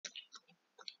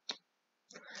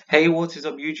Hey, what is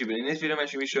up YouTube? And in this video I'm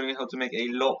actually showing you how to make a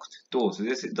locked door. So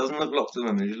it doesn't look locked at the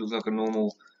moment, it just looks like a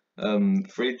normal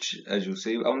fridge, as you'll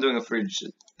see. I'm doing a fridge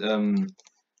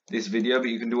this video, but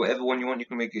you can do whatever one you want. You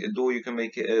can make it a door, you can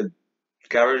make it a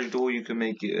garage door, you can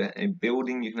make it a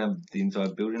building, you can have the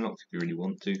entire building locked if you really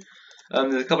want to.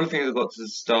 There's a couple of things I've got to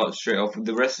start straight off.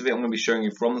 The rest of it I'm going to be showing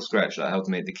you from the scratch, like how to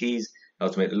make the keys, how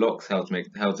to make the locks, how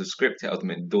to script it, how to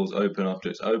make the doors open after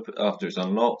it's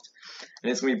unlocked, and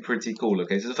it's going to be pretty cool.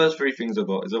 Okay, so the first three things I've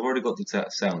got is I've already got the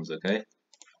sounds. Okay,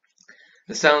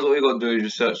 the sounds, what we got to do is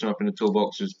just search them up in the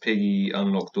toolbox, just Piggy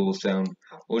unlock door sound,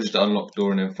 or just unlock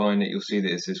door and then find it. You'll see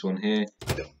that it's this one here.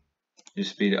 Just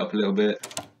speed it up a little bit,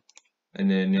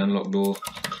 and then the unlock door,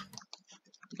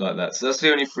 like that. So that's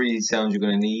the only three sounds you're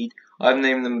going to need. I've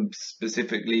named them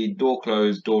specifically door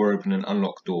close, door open, and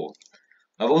unlock door.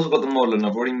 I've also got the model and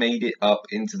I've already made it up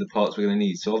into the parts we're going to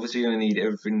need. So obviously you're going to need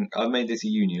everything. I've made this a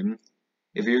union.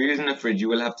 If you're using a fridge, you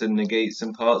will have to negate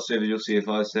some parts. So you'll see if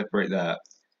I separate that,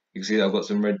 you can see that I've got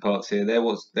some red parts here. They're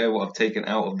what I've taken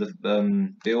out of the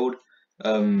build,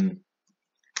 and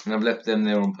I've left them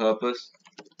there on purpose.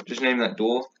 Just name that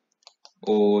door,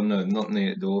 or no, not name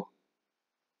it door.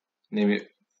 Name it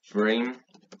frame.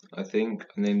 I think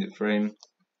I named it frame.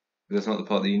 That's not the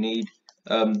part that you need.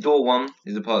 Door 1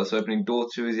 is the part that's opening. Door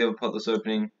 2 is the other part that's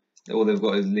opening. All they've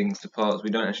got is links to parts.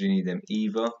 We don't actually need them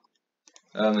either.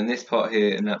 And this part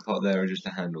here and that part there are just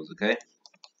the handles. Okay.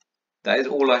 That is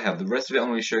all I have. The rest of it I'm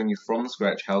going to be showing you from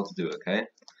scratch how to do. Okay.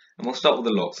 And we'll start with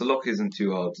the lock. The lock isn't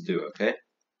too hard to do. Okay.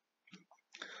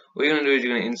 What you're going to do is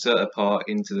you're going to insert a part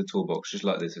into the toolbox just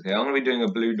like this. Okay. I'm going to be doing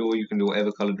a blue door. You can do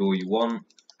whatever color door you want.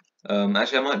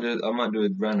 Actually, I might do a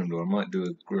random door. I might do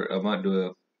a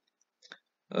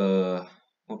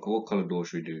what color door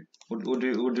should we do? We'll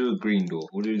do a green door.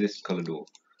 We'll do this color door.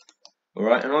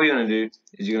 Alright, and all you're gonna do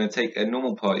is you're gonna take a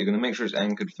normal part, you're gonna make sure it's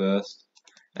anchored first,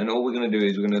 and all we're gonna do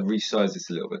is we're gonna resize this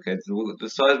a little bit, okay? So the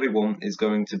size we want is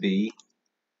going to be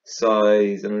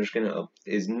size, and I'm just gonna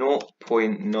is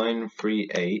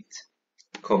 0.938,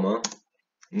 comma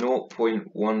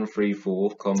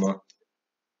 0.134, comma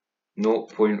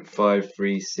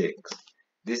 0.536.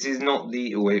 This is not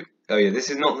the this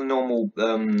is not the normal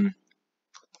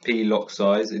P lock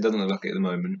size. It doesn't look like it at the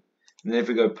moment. And then if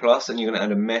we go plus, and you're going to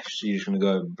add a mesh, so you're just going to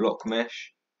go block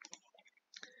mesh.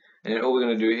 And then all we're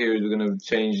going to do here is we're going to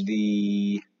change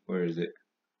the, where is it?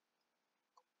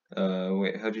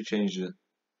 Wait, how do you change the?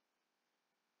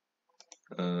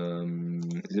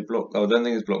 Is it block? Oh, I don't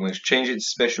think it's block mesh. Change it to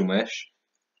special mesh.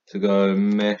 To go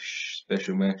mesh,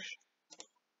 special mesh.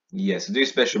 Yes, so do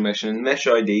special mesh, and mesh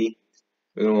ID.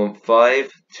 We're going to want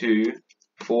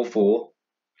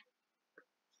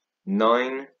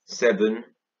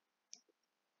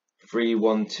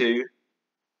 524497312,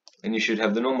 and you should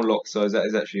have the normal lock size. That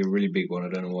is actually a really big one. I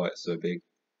don't know why it's so big.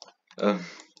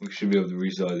 We should be able to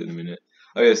resize it in a minute.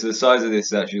 Oh yeah, so the size of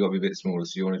this has actually got to be a bit smaller.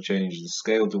 So you want to change the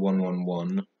scale to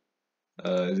 111.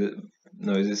 Is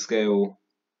it scale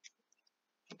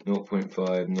 0.5,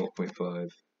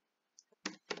 0.5,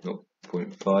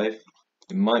 0.5?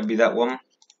 It might be that one.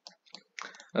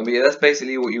 But yeah, that's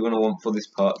basically what you're going to want for this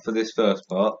part, for this first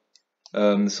part.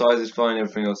 The size is fine,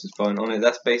 everything else is fine on it.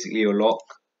 That's basically your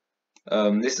lock.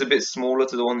 This is a bit smaller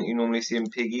to the one that you normally see in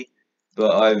Piggy,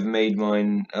 but I've made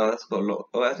mine. Oh, that's got a lock.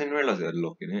 Oh, I didn't realise it had a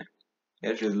lock in it. It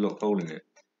actually has a lock hole in it.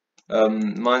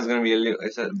 Mine's going to be a little.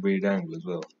 It's at a weird angle as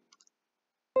well.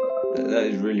 That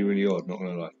is really, really odd. Not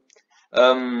going to lie.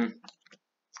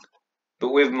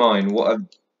 But with mine, what I've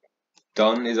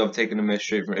done is I've taken a mesh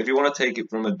straight from. If you want to take it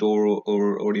from a door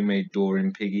or already made door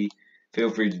in Piggy, feel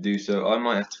free to do so. I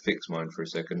might have to fix mine for a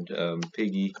second.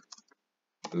 Piggy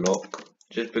lock,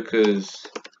 just because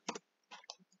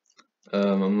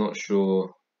I'm not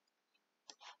sure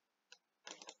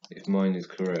if mine is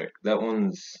correct. That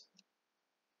one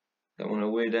a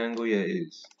weird angle. Yeah, it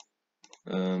is.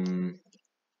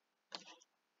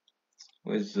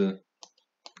 Where's the?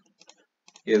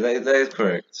 Yeah, that is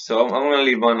correct. So I'm going to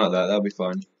leave mine like that. That'll be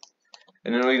fine.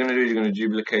 And then all you're going to do is you're going to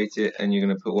duplicate it, and you're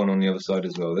going to put one on the other side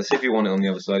as well. Let's see if you want it on the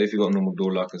other side. If you've got a normal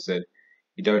door, like I said,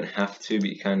 you don't have to, but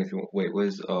you can if you want. Wait,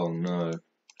 where's? Oh no.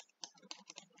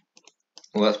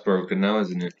 Well, that's broken now,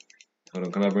 isn't it? Hold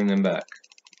on, can I bring them back?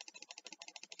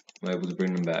 Am I able to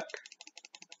bring them back?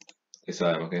 Yes,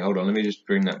 I am. Okay, hold on. Let me just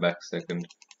bring that back a second.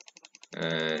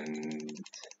 And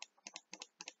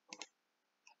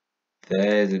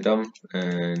there's a dump,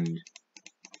 and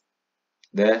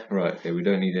there. Right, okay, we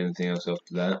don't need anything else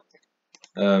after that.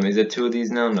 Is there two of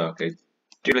these now? No, okay.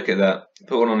 Duplicate that,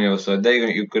 put one on the other side. There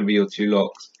you're going to be your two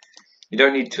locks. You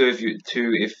don't need two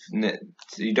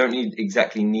you don't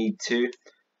exactly need two.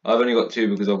 I've only got two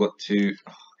because I've got two.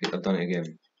 Oh, I've done it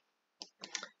again.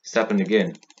 It's happened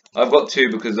again. I've got two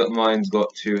because mine's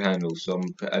got two handles, so I'm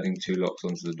adding two locks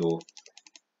onto the door.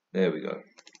 There we go.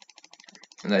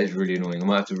 And that is really annoying. I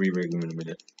might have to re-rig them in a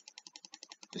minute,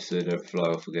 just so they don't fly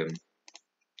off again.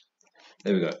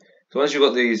 There we go. So once you've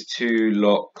got these two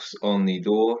locks on the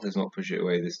door, let's not push it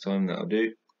away this time, that'll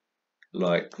do.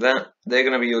 Like that. They're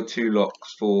going to be your two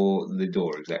locks for the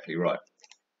door, exactly right.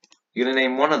 You're going to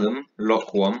name one of them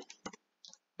lock 1,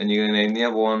 and you're going to name the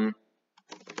other one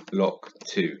lock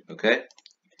 2, okay?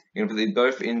 You're going to put these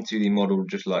both into the model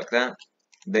just like that.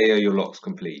 They are your locks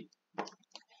complete.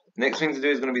 Next thing to do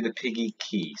is going to be the Piggy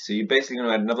key. So you're basically going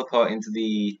to add another part into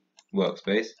the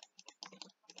workspace.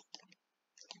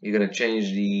 You're going to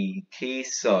change the key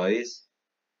size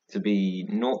to be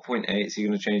 0.8. So you're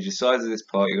going to change the size of this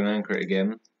part. You're going to anchor it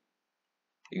again.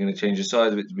 You're going to change the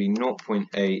size of it to be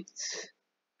 0.8,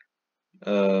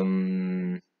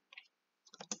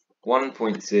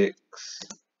 1.6,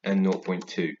 and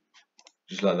 0.2.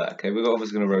 Just like that. Okay, we're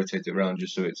obviously going to rotate it around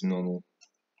just so it's normal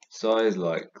size,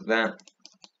 like that.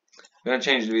 We're going to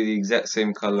change it to be the exact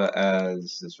same color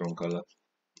as this wrong color.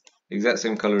 The exact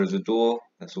same color as the door.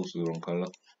 That's also the wrong color.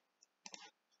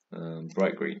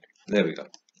 Bright green. There we go.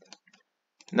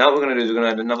 Now what we're going to do is we're going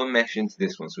to add another mesh into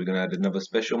this one. So we're going to add another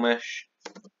special mesh.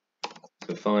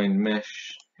 So find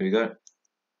mesh. Here we go.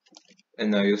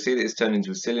 And now you'll see that it's turned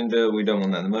into a cylinder. We don't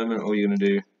want that at the moment. All you're going to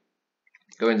do,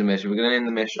 go into mesh. We're going to name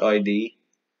the mesh ID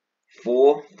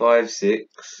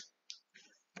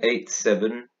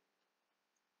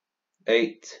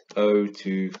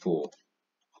 456878024.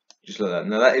 Just like that.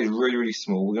 Now that is really, really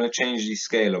small. We're going to change the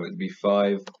scale of it to be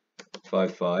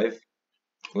 555.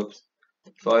 Whoops.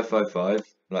 555.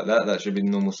 Like that. That should be the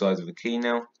normal size of the key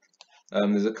now.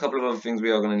 There's a couple of other things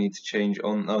we are going to need to change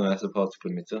on. Oh no, that's a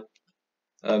particle emitter.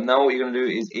 Now what you're going to do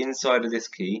is inside of this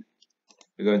key,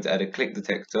 we're going to add a click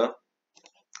detector.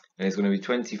 And it's going to be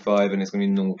 25 and it's going to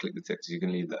be normal click detector. So you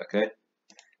can leave that, okay?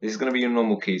 This is going to be your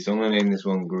normal key. So I'm going to name this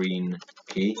one green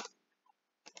key.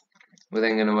 We're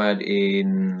then going to add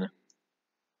in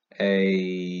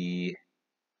a,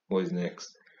 what is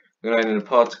next? We're going to add in a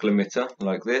particle emitter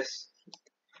like this.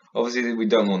 Obviously we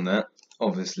don't want that,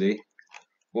 obviously.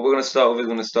 What we're going to start with is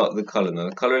going to start with the color. Now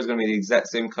the color is going to be the exact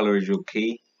same color as your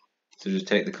key. So just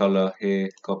take the color here,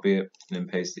 copy it, and then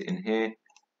paste it in here.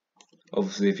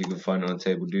 Obviously if you can find it on the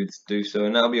table, do so.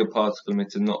 And that'll be a particle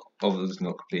emitter, not, obviously it's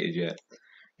not completed yet.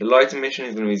 The light emission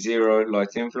is going to be 0,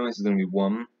 light influence is going to be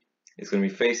 1. It's going to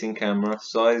be facing camera,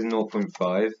 size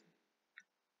 0.5.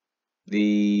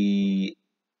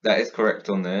 That is correct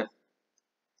on there.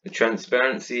 The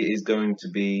transparency is going to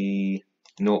be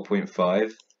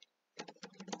 0.5.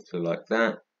 So like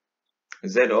that. The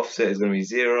Z offset is going to be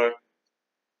 0.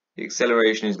 The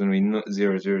acceleration is going to be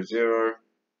 0, 0, 0.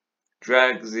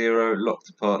 Drag 0, locked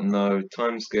apart no,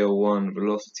 time scale 1,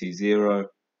 velocity 0.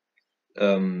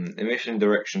 Emission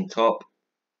direction top.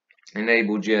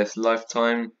 Enable GS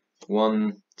lifetime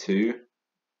 1, 2,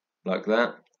 like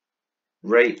that.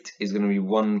 Rate is going to be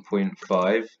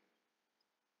 1.5.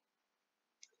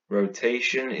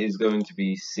 Rotation is going to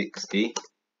be 60.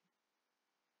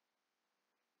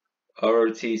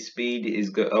 ROT speed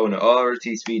is ROT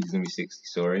speed is going to be 60,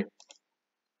 sorry.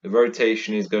 The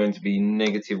rotation is going to be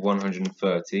negative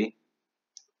 130.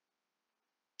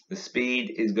 The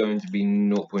speed is going to be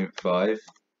 0.5.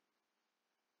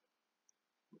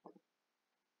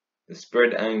 The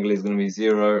spread angle is going to be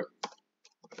 0,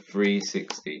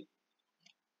 360.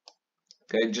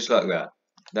 Okay, just like that.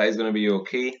 That is going to be your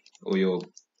key, or your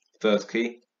first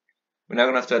key. We're now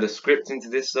going to have to add a script into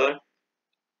this though.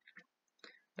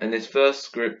 And this first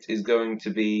script is going to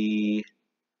be,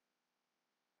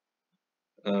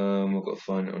 I've got to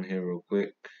find it on here real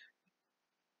quick.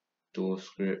 Door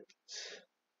script.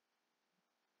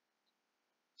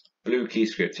 Blue key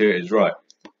script, here it is, right.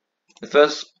 The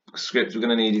first script we're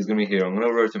going to need is going to be here. I'm going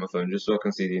to rotate my phone just so I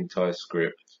can see the entire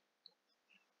script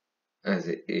as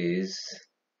it is.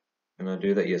 Can I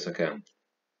do that? Yes, I can.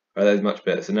 Right, that is much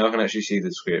better. So now I can actually see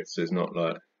the script, so it's not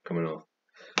like coming off.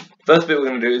 First bit we're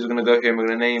going to do is we're going to go here and we're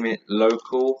going to name it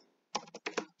local.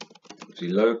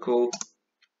 Local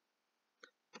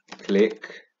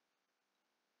click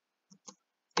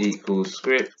equals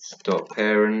script dot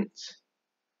parent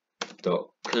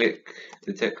dot click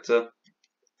detector.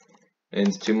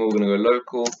 And two more, we're going to go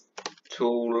local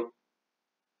tool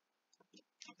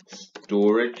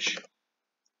storage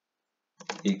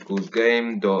equals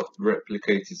game dot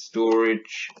replicated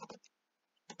storage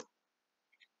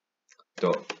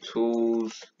dot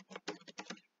tools.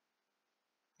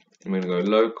 I'm going to go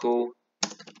local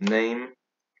name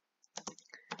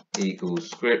equals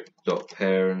script dot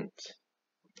parent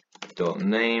dot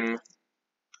name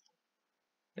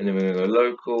and then we're going to go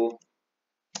local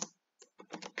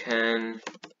can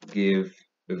give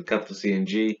with a capital C and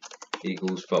G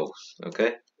equals false.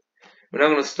 Okay, we're now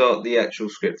going to start the actual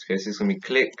script. Okay, so it's going to be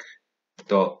click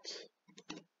dot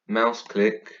mouse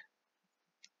click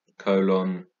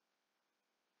colon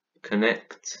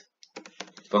connect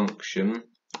function,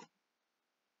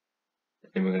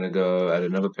 and we're going to go add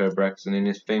another pair of brackets, and in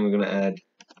this thing we're going to add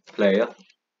player.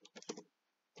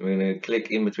 We're going to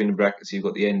click in between the brackets so you've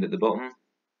got the end at the bottom,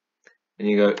 and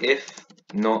you go if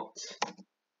not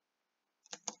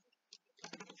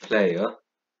player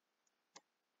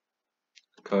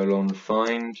colon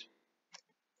find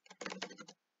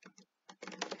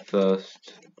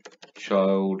first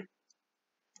child,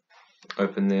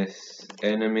 open this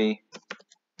enemy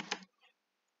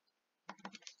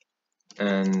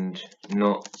and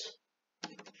not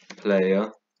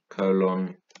player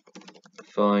colon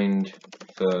find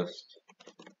first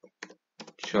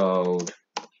child,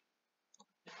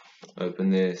 open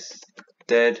this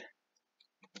dead.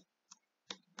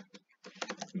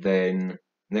 Then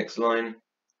next line,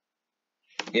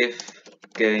 if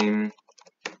game,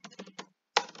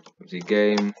 obviously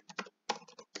game,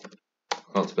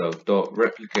 can't spell, dot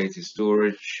replicated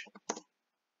storage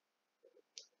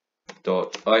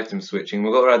dot item switching.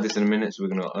 We've got to add this in a minute, so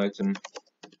we're going to item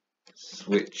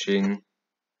switching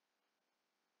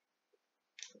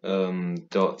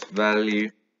dot value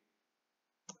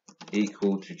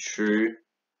equal to true,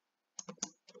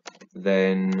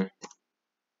 then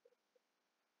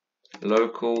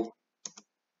local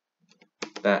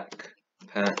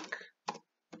backpack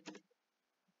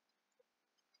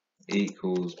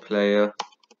equals player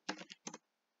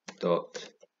dot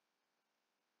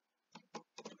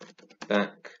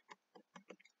backpack.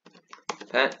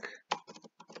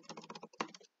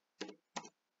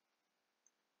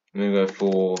 I'm going to go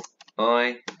for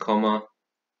I, comma,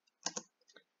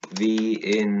 v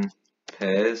in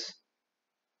pairs,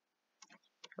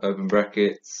 open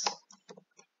brackets,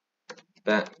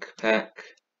 backpack,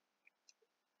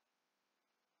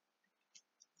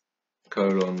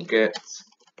 colon get,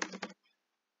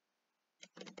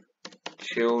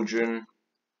 children,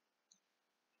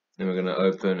 then we're going to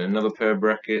open another pair of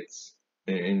brackets,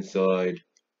 and inside,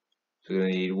 so we're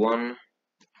going to need one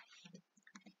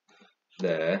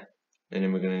there, and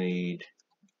then we're going to need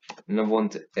another one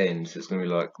to end, so it's going to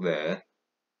be like there.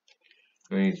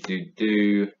 We need to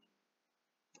do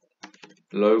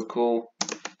local,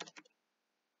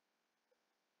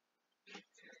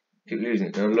 keep losing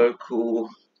it now, local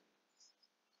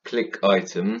click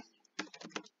item,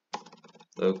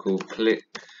 local click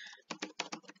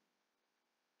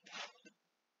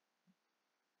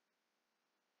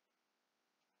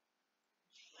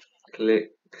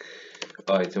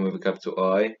item with a capital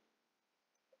I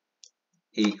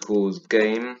equals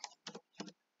game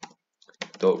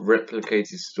dot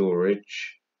replicated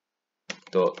storage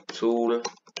dot tool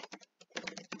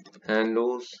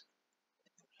handles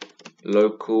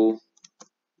local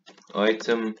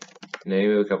item name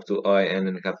with a capital I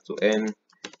and a capital N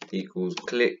equals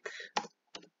click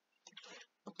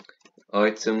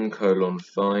item colon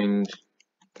find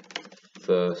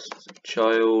first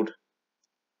child,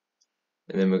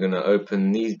 and then we're going to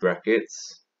open these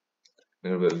brackets.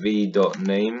 I'm going to put v dot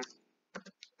name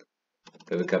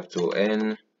with a capital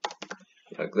N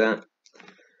like that.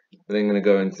 We're then going to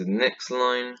go into the next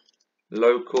line,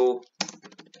 local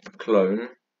clone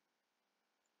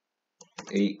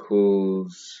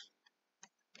equals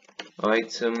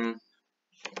item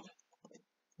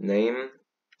name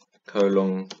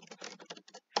colon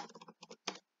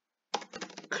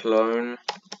clone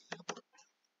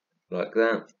like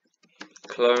that,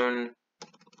 clone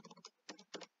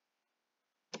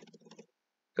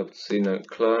capital C note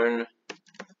clone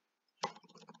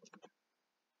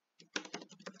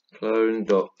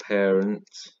dot parent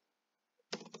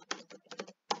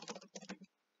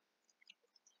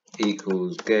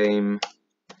equals game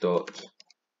dot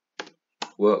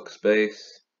workspace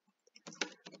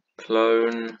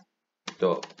clone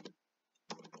dot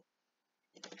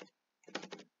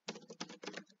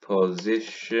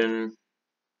position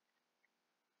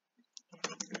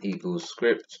equals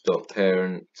script dot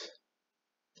parent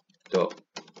dot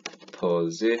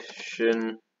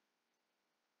position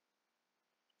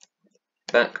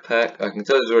backpack. I can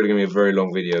tell this is already going to be a very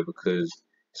long video because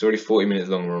it's already 40 minutes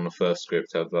long. We're on the first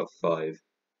script. I have about 5.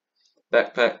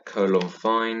 Backpack colon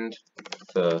find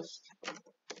first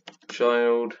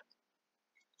child,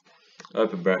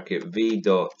 open bracket v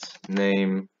dot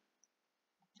name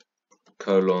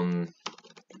colon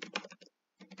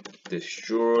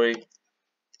destroy.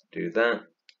 Do that.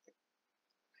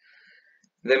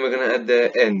 Then we're going to add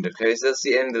their end, okay? So that's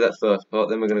the end of that first part.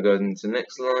 Then we're going to go into the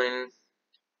next line.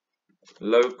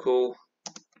 Local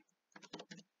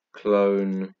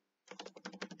clone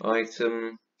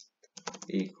item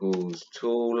equals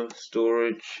tool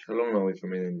storage. How long are we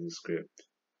from the end of the script?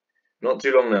 Not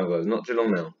too long now, guys. Not too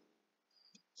long now.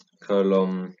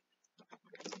 Colon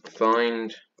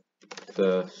find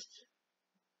first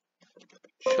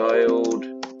child.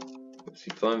 Let's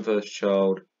see, find first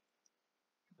child.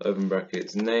 Open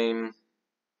brackets name.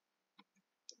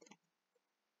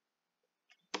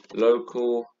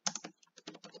 Local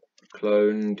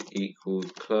cloned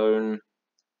equals clone.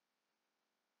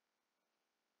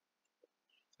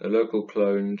 A local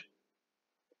cloned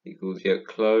equals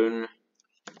clone.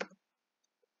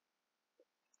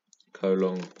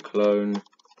 Colon clone.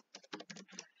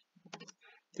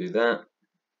 Do that.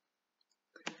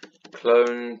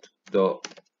 Cloned dot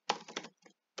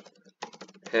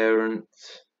parent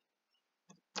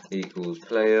equals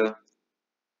player.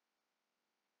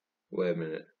 Wait a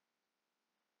minute.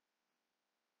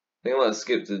 I think I might have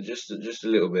skipped it just a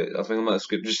little bit. I think I might have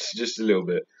skipped just a little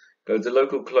bit. Go to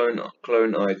local clone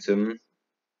item.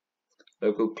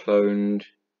 Local cloned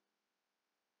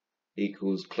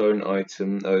equals clone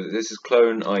item. Oh, this is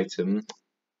clone item.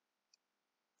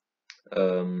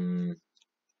 Colon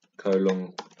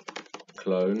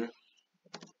clone,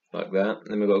 like that.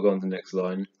 Then we've got to go on to the next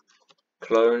line.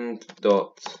 Cloned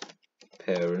dot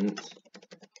parent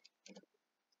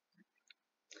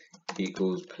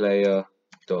equals player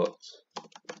dot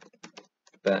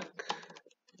backpack.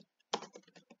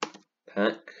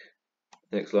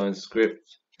 Next line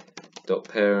script dot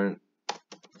parent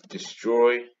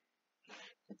destroy.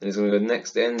 Then it's going to go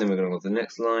next end. Then we're going to go to the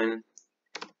next line.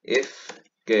 If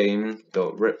game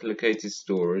dot replicated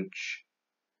storage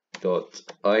dot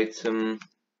item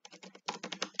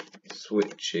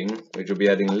switching, which we'll be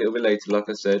adding a little bit later, like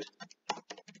I said.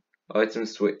 Item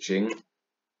switching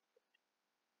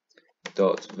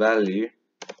dot value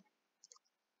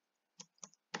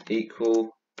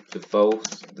equal to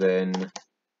false, then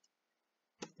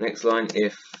next line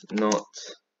if not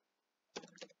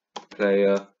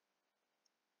player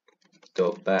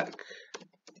dot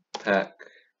backpack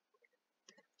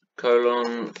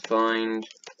colon find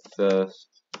first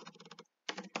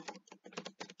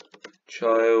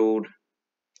child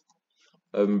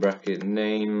open bracket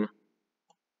name,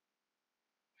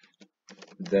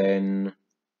 then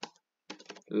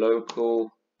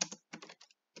local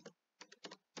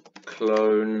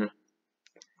clone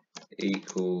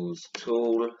equals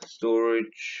tool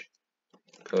storage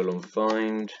colon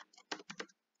find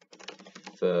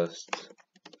first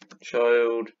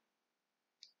child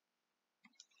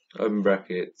open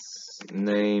brackets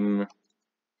name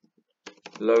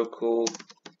local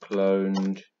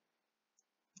cloned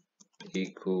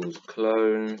equals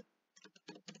clone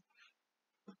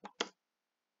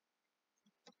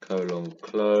colon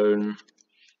clone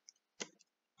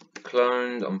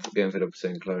cloned, I'm getting fed up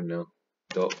saying clone now,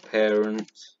 dot parent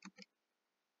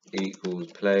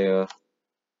equals player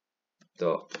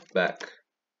dot backpack.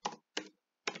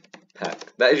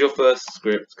 That is your first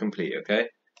script complete, okay?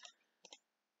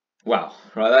 Wow,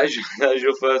 right, that is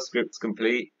your first script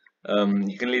complete.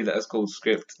 You can leave that as called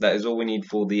script. That is all we need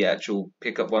for the actual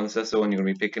pickup one, so that's the one you're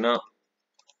going to be picking up.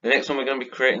 The next one we're going to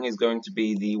be creating is going to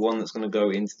be the one that's going to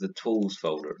go into the tools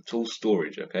folder, tools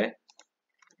storage, okay?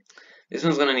 This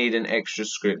one's going to need an extra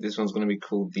script. This one's going to be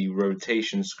called the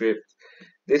rotation script.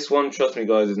 This one, trust me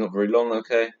guys, is not very long,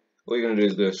 okay? All you're going to do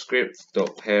is go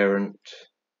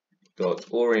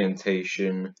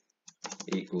script.parent.orientation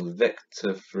equals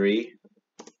vector3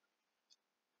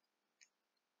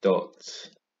 dot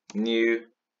new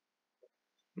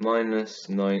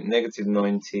negative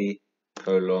 90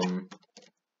 colon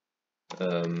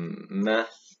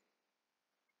math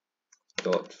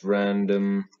dot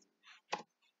random,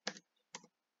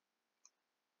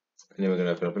 and then we're going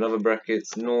to open up another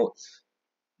brackets 0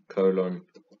 colon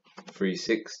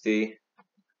 360.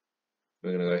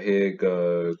 We're going to go here,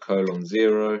 go colon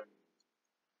 0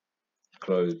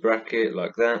 close bracket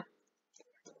like that.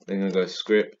 Then we're going to go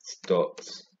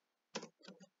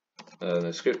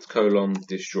script colon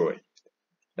destroy.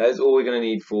 That is all we're going to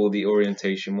need for the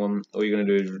orientation one. All you're going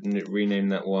to do is rename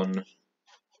that one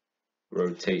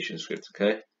rotation script,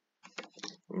 okay?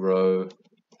 Rotation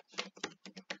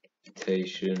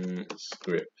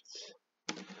script.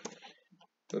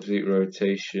 Complete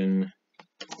rotation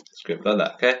script like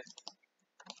that, okay?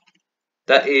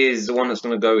 That is the one that's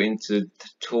going to go into the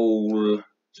tool.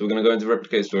 So we're going to go into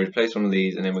replicate storage, place one of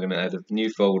these, and then we're going to add a new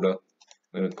folder.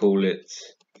 We're going to call it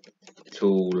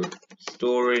tool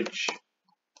storage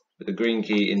with the green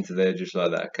key into there, just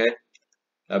like that, okay?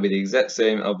 That'll be the exact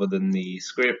same other than the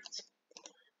script.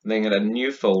 And then I'm going to add a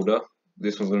new folder.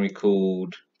 This one's going to be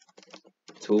called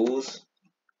Tools.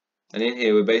 And in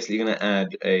here we're basically going to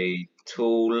add a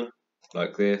tool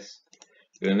like this.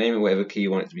 We're going to name it whatever key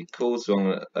you want it to be called. So I'm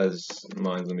going to, as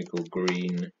mine's going to be called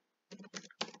green.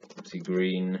 See,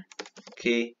 green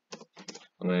key.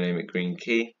 I'm going to name it green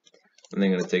key. And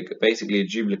then I'm going to take basically a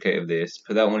duplicate of this,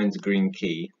 put that one into green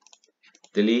key,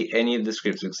 delete any of the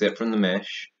scripts except from the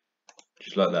mesh,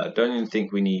 just like that. I don't even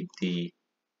think we need the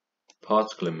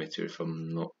particle emitter if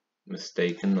I'm not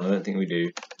mistaken. I don't think we do.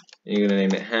 And you're going to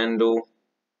name it handle.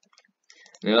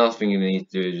 And the last thing you need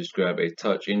to do is just grab a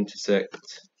touch intersect,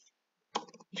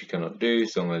 which you cannot do,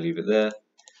 so I'm going to leave it there.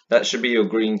 That should be your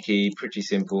green key, pretty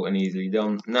simple and easily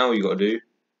done. Now all you got to do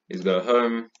is go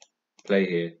home, play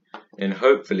here, and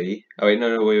hopefully, oh wait,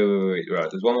 no, wait, right,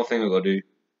 there's one more thing I've got to do.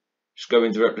 Just go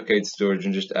into replicated storage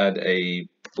and just add a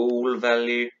bool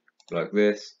value, like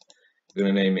this. We're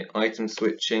going to name it item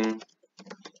switching,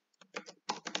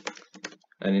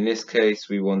 and in this case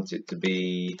we want it to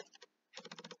be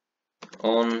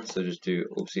on, so just do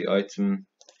obviously item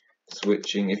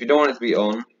switching. If you don't want it to be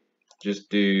on,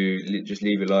 just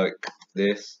leave it like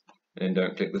this, and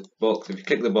don't click the box. If you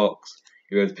click the box,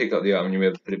 you'll be able to pick up the item and you'll be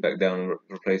able to put it back down and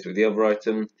replace it with the other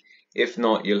item. If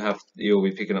not, you'll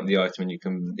be picking up the item, and you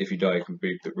can, if you die, you can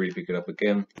re-pick it up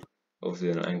again.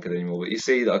 Obviously they're not anchored anymore, but you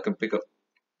see that I can pick up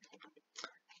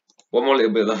one more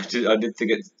little bit that I did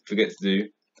forget to do.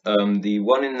 The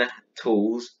one in the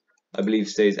tools, I believe,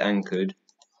 stays anchored.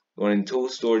 The one in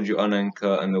tools storage you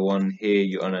unanchor, and the one here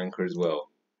you unanchor as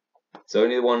well. So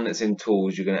only the one that's in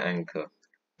tools you're going to anchor.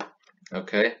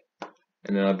 Okay?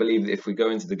 And then I believe that if we go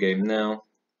into the game now,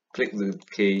 click the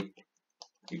key,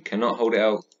 you cannot hold it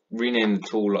out, rename the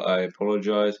tool, I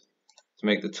apologise. To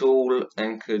make the tool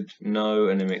anchored no,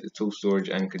 and then make the tool storage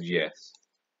anchored yes.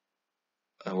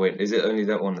 Oh wait, is it only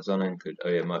that one that's unanchored? Oh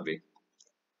yeah, it might be.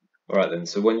 Alright then,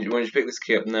 so when you pick this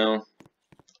key up now,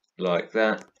 like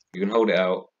that, you can hold it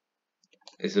out.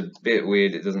 It's a bit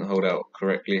weird, it doesn't hold out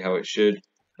correctly how it should.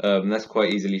 That's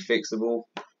quite easily fixable.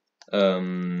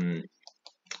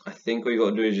 I think what you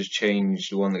got to do is just change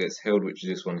the one that gets held, which is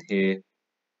this one here.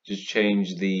 Just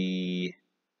change the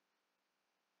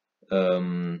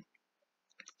what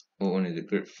one is it?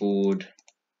 Grip forward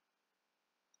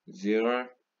 0.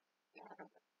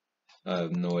 I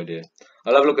have no idea.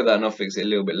 I'll have a look at that and I'll fix it a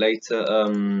little bit later.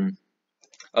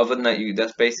 Other than that,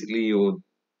 that's basically your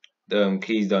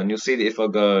keys done. You'll see that if I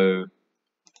go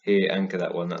here, anchor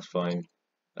that one, that's fine.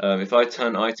 If I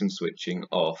turn item switching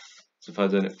off, so if I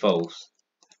turn it false,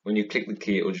 when you click the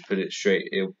key, it will just put it straight.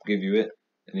 It'll give you it,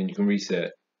 and then you can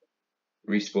reset,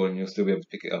 respawn, and you'll still be able to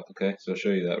pick it up. Okay, so I'll show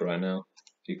you that right now.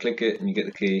 So you click it, and you get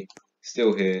the key,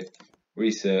 still here,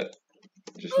 reset,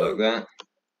 just like that,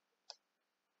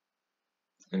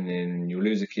 and then you'll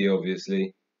lose a key,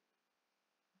 obviously.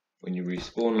 When you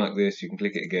respawn like this, you can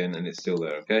click it again, and it's still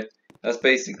there. Okay, that's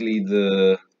basically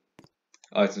the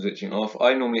item switching off.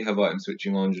 I normally have item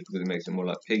switching on just because it makes it more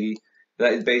like Piggy.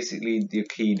 That is basically your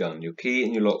key done. Your key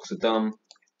and your locks are done.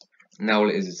 Now all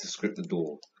it is to script the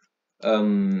door.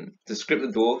 To script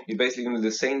the door, you're basically going to do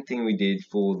the same thing we did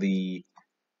for the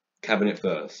cabinet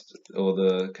first. Or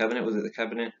the cabinet, was it the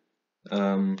cabinet?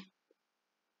 Yeah,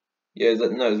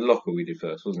 no, it was the locker we did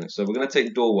first, wasn't it? So we're going to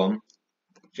take door 1,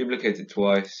 duplicate it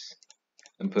twice,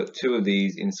 and put 2 of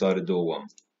these inside of door 1.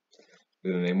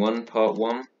 We're going to name one part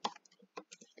 1,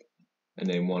 and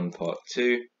name one part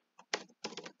 2.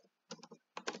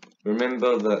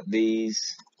 Remember that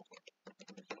these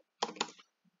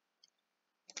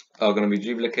are going to be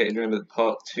duplicated. Remember that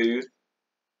part 2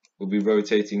 will be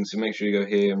rotating, so make sure you go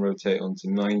here and rotate onto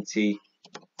 90,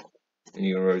 and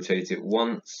you're going to rotate it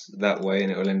once that way,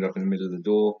 and it will end up in the middle of the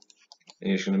door. And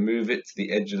you're just going to move it to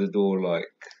the edge of the door like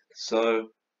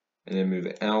so, and then move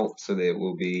it out so that it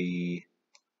will be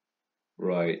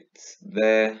right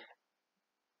there,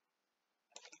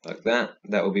 like that.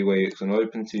 That will be where it's going to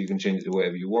open to. You can change it to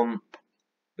whatever you want.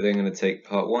 But then I'm going to take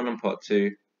part 1 and part 2,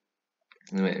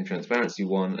 and make them transparency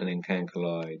 1, and then can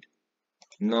collide.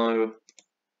 No.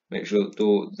 Make sure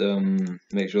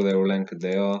make sure they're all anchored.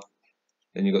 They are.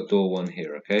 Then you've got door 1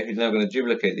 here. Okay. You're now going to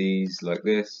duplicate these like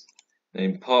this.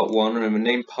 Name part 1. Remember,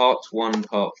 name part 1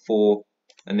 part 4,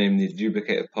 and name the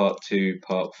duplicate of part 2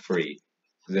 part 3.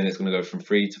 Because then it's going to go from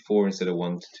 3 to 4 instead of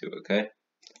 1 to 2. Okay.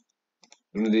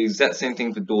 We're going to do the exact same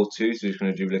thing for door 2. So we're just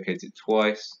going to duplicate it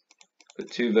twice.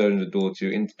 Put 2 versions of door 2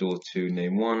 into door 2.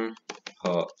 Name one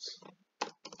part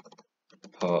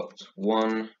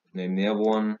 1. Name the other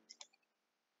one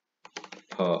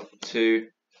part 2.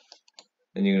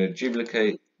 Then you're going to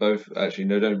duplicate both. Actually,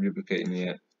 no, don't duplicate them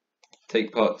yet.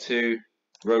 Take part 2,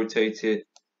 rotate it,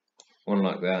 one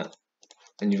like that,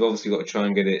 and you've obviously got to try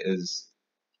and get it as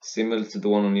similar to the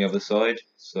one on the other side,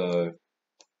 so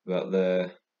about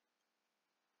there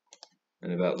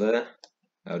and about there,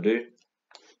 that'll do.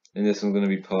 And this one's going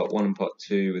to be part 1 and part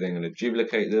 2, we're then going to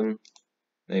duplicate them.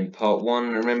 Then part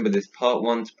 1, remember this, part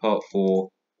 1 to part 4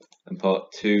 and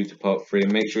part 2 to part 3,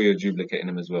 and make sure you're duplicating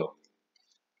them as well.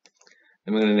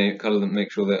 Then we're going to colour them,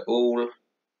 make sure they're all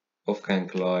off can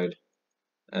collide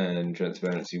and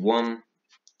transparency 1.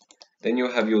 Then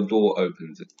you'll have your door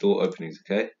openings,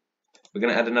 okay? We're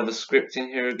going to add another script in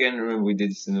here again. Remember we did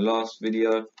this in the last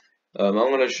video. I'm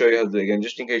going to show you how to do it again,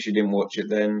 just in case you didn't watch it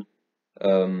then.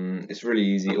 It's really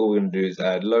easy. All we're going to do is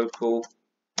add local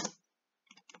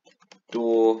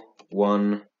door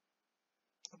 1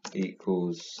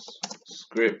 equals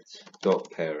script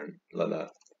dot parent, like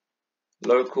that.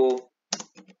 Local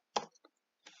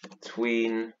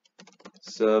tween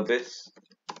service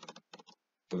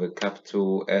with a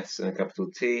capital S and a capital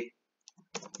T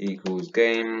equals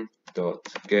game dot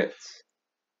get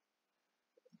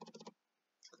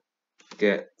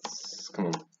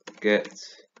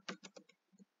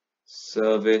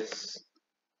service,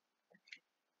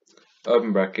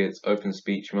 open brackets, open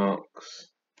speech marks,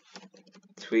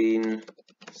 tween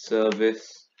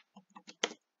service,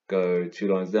 go 2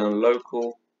 lines down,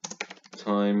 local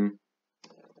time,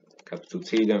 capital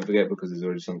T, don't forget, because there's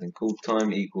already something called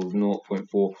time, equals 0.4,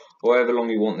 or however long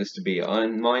you want this to be.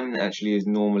 Mine actually is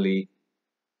normally,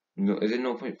 is it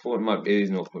 0.4? It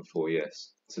is 0.4,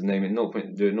 yes. So name it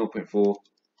 0.4,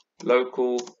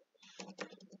 local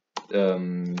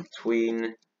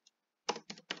tween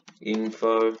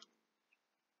info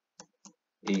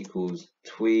equals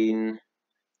tween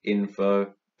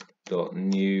info dot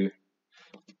new,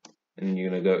 and you're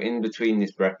going to go in between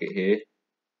this bracket here,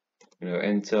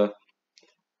 enter,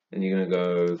 and you're going to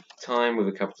go time with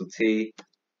a capital T,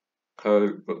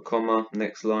 comma,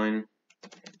 next line,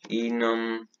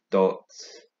 enum dot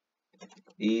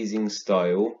easing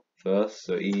style first,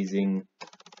 so easing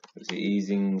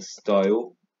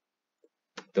style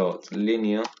dot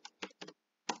linear,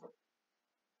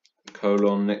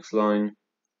 colon, next line,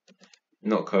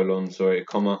 not colon, sorry,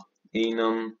 comma,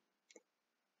 enum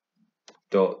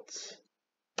dot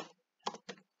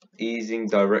easing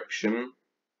direction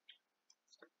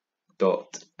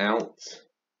dot out,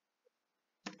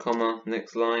 comma,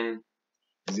 next line,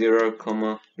 0,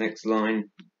 comma, next line,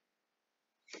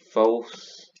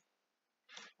 false,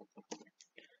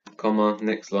 comma,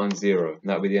 next line, 0.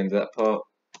 That'll be the end of that part.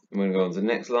 I'm going to go on to the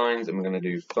next lines, and we're going to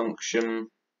do function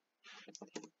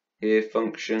here,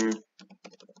 function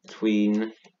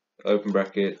tween, open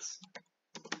brackets,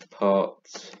 part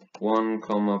 1,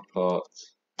 comma, part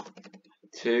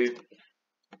 2.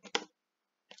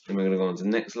 Then we're going to go on to the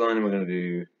next line, and we're going to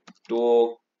do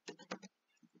door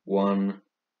 1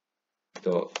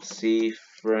 dot c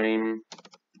frame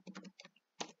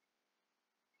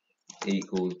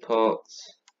equals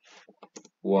parts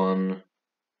 1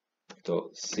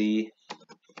 dot c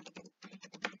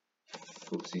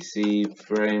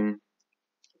frame.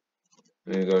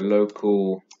 We're going to go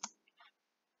local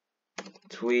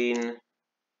tween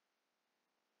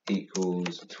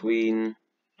equals tween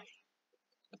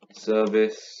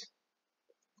service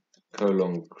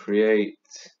colon create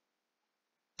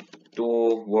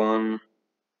door 1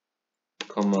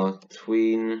 comma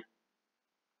tween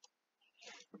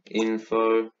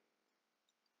info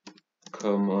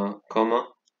comma.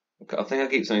 I think I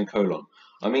keep saying colon.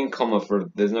 I mean comma for,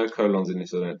 there's no colons in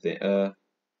this, I don't think.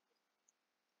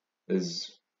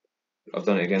 I've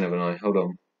done it again, haven't I? Hold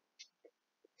on.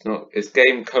 It's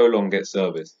game colon get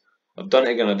service. I've done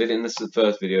it again. I did it in the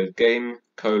first video. Game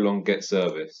colon get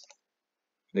service.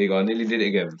 There you go. I nearly did it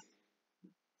again.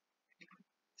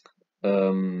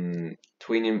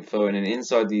 Tween info, and then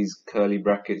inside these curly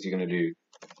brackets, you're going to do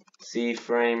C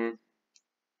frame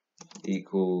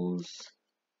equals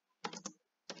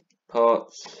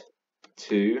parts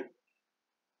 2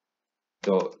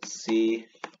 dot C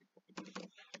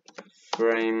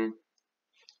frame.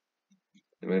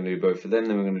 Then we're going to do both of them.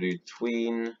 Then we're going to do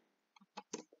tween,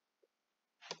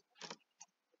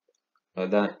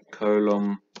 like that,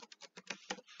 colon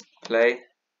play,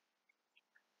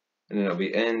 and then it'll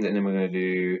be end. And then we're going to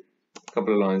do a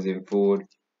couple of lines in forward,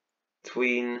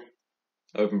 tween,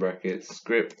 open brackets,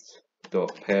 script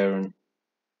dot parent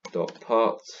dot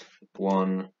part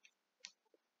 1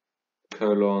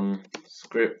 colon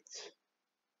script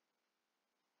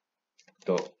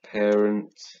dot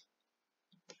parent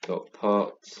dot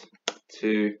part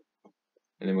 2,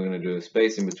 and then we're going to do a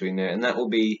space in between there, and that will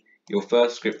be your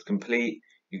first script complete.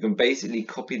 You can basically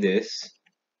copy this,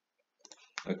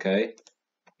 okay?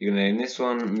 You're going to name this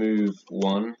one move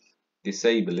 1,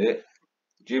 disable it,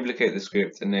 duplicate the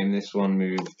script, and name this one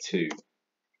move 2.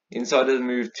 Inside of the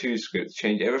move 2 script,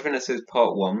 change everything that says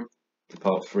part 1 to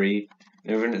part 3,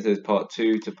 and everything that says part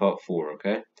 2 to part 4,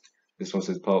 okay? This one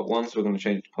says part 1, so we're going to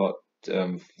change it to part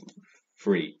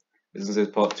 3. This one says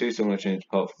part 2, so I'm going to change it to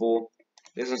part 4.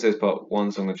 This one says part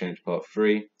 1, so I'm going to change it to part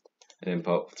 3, and then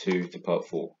part 2 to part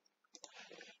 4.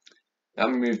 That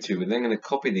we move 2. We're then going to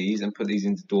copy these and put these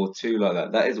into door 2 like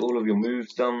that. That is all of your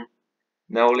moves done.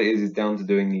 Now all it is down to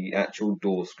doing the actual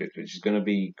door script, which is going to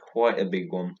be quite a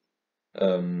big one.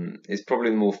 It's probably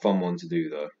the more fun one to do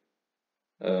though.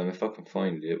 If I can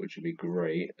find it, which would be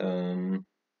great. Here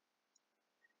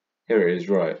it is,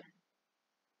 right.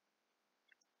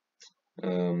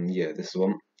 Yeah, this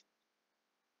one.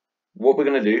 What we're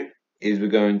going to do is we're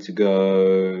going to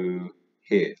go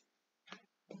here.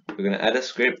 We're going to add a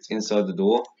script inside the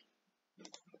door.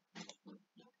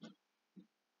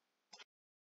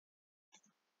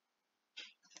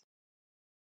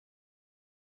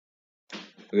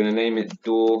 We're going to name it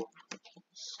door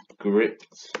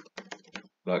script,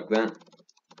 like that.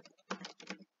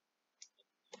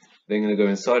 Then going to go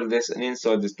inside of this, and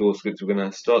inside this door script we're going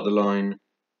to start the line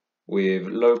with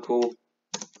local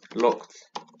locked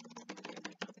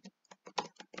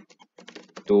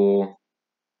door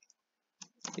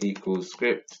equals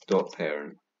script dot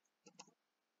parent.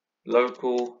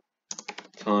 Local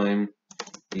time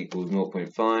equals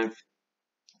 0.5.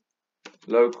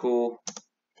 Local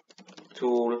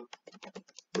tool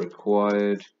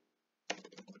required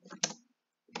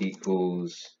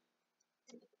equals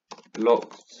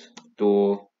locked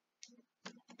door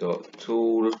dot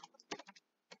tool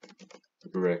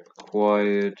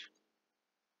required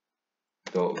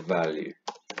dot value.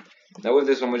 Now with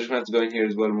this one we're just going to have to go in here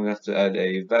as well, and we're going to have to add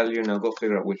a value. Now I've got to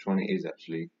figure out which one it is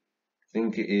actually. I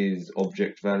think it is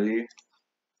object value.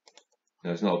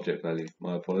 No, it's not object value,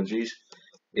 my apologies.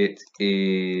 It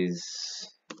is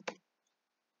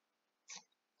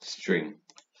string.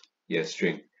 Yeah,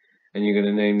 string. And you're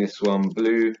going to name this one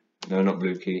blue, no not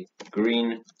blue key,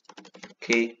 green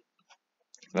key,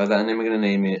 like that, and then we're going to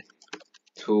name it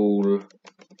tool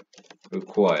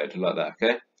required, like that,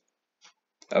 okay?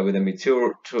 Would then be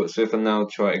tool, so if I now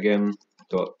try it again,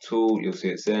 dot tool, you'll see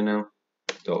it's there now,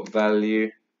 dot value,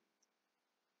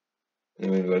 and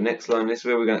then we're going to go next line. This is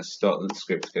where we're going to start the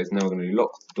script, okay? So now we're going to do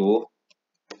lock door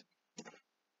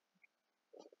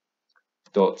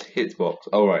dot hitbox.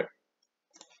 Alright,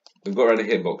 we've got rid of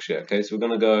hitbox yet, okay? So we're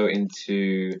going to go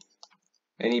into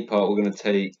any part. We're going to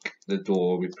take the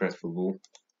door, be preferable.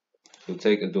 We'll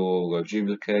take a door, we'll go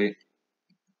duplicate,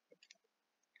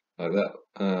 like that.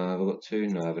 Have I got two?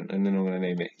 No, I haven't. And then I'm going to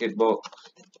name it hitbox.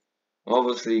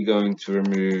 Obviously going to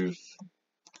remove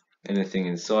anything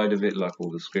inside of it, like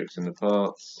all the scripts and the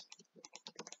parts.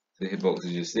 The hitbox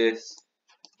is just this.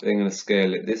 Then going to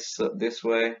scale it this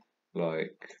way,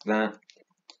 like that.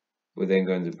 We're then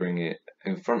going to bring it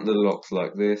in front of the locks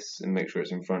like this, and make sure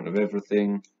it's in front of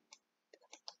everything,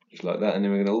 just like that. And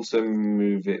then we're going to also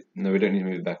move it. No, we don't need to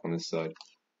move it back on this side.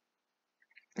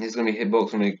 This is going to be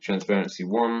hitbox. We'll make transparency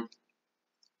 1.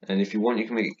 And if you want, you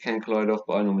can make it can collide off,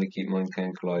 but I normally keep mine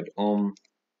can collide on.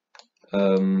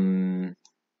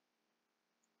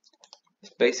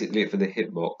 That's basically it for the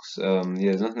hitbox. Yeah,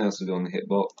 there's nothing else to do on the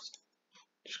hitbox.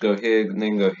 Just go here,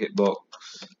 then go hitbox,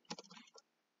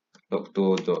 lock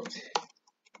door dot.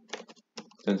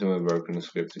 Don't tell me I've broken the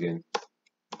script again.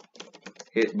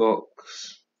 Hitbox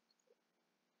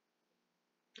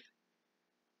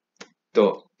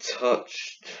dot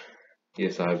touched.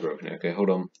 Yes, I have broken it. Okay,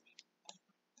 hold on.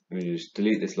 Let me just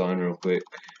delete this line real quick,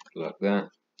 like that.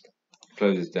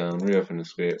 Close this down, reopen the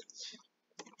script.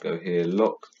 Go here,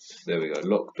 locked. There we go.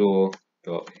 Lock door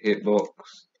dot hitbox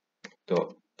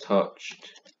dot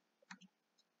touched.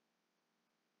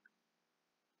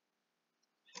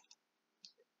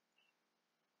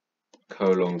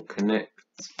 Colon connect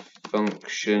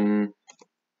function.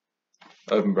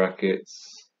 Open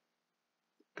brackets.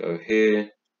 Go here.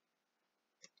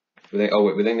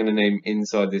 We're then going to name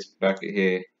inside this bracket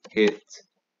here hit.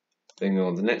 Then go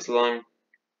on to the next line.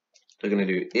 We're going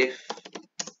to do if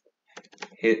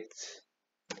hit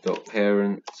dot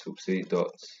parent, oopsie,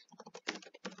 dot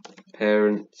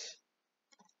parent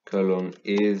colon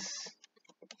is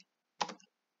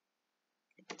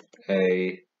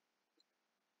a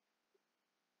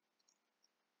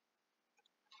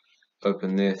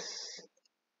open this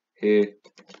here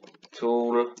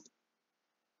tool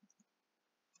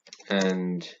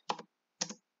and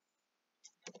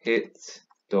hit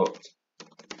dot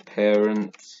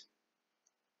parent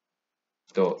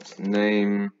dot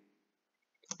name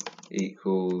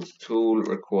equals tool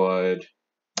required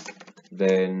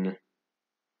then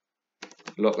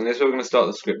lock, and this is where we're going to start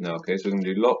the script now. Okay, so we're going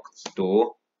to do locked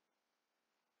door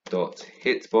dot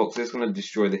hitbox. This is going to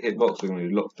destroy the hitbox. We're going to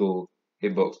do locked door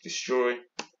hitbox destroy.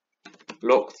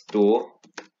 Locked door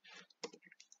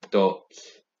dot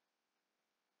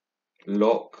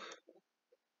lock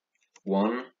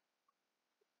one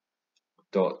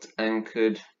dot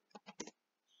anchored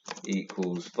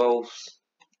equals false.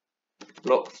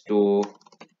 Locked door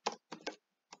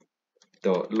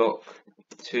dot lock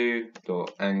 2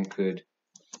 dot anchored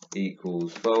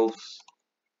equals false.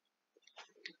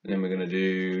 And then we're going to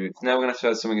do, now we're going to have to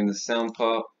add something in the sound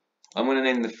part. I'm going to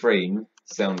name the frame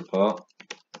sound part,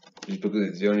 just because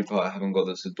it's the only part I haven't got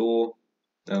that's a door.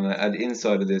 Now I'm going to add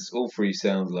inside of this all three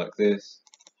sounds like this.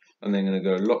 And then I'm going to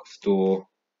go locked door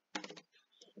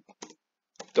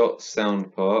dot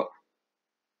sound part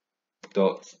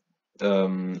dot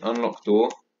unlock door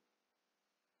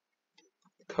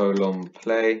colon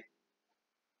play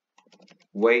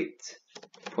wait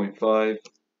 0.5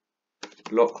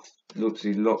 locked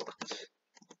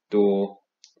door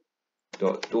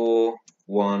dot door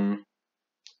 1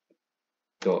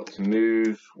 dot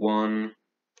move 1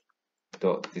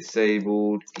 dot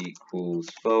disabled equals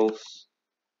false.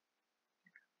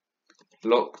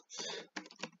 Locked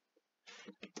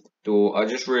door, I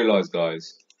just realised,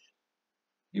 guys,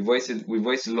 we've wasted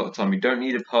a lot of time. We don't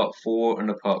need a part 4 and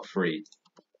a part 3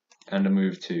 and a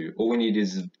move 2. All we need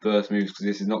is burst moves, because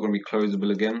this is not going to be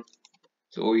closable again.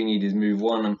 So all you need is move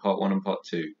 1 and part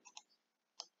 2.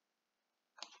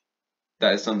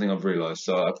 That is something I've realised,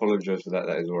 so I apologise for that.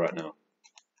 That is alright now.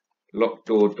 Lock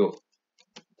door dot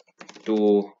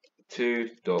door 2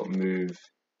 dot move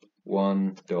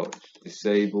 1 dot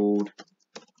disabled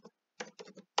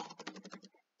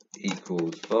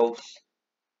equals false.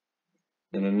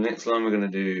 Then on the next line we're going to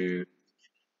do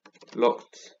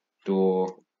locked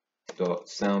door dot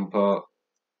sound part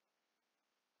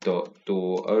dot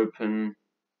door open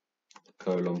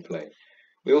colon play.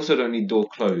 We also don't need door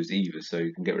closed either, so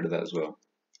you can get rid of that as well.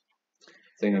 So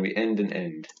they're going to be end and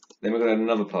end. Then we're going to add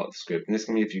another part of the script, and this is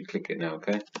going to be if you click it now,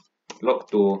 okay?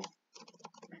 Locked door,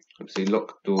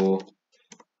 locked door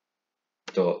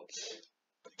dot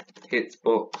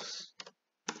hitbox.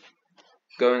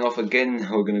 Going off again,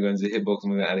 we're going to go into the hitbox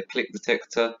and we're going to add a click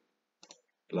detector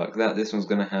like that. This one's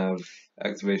going to have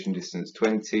activation distance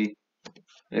 20. And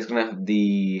it's going to have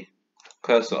the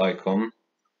cursor icon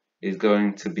is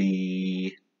going to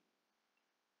be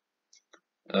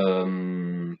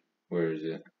where is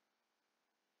it?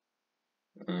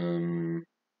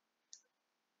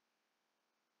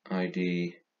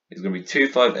 ID is going to be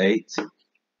 258.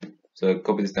 So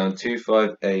copy this down,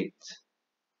 258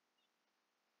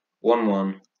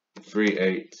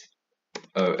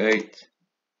 113808.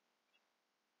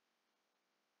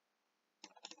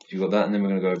 You got that, and then we're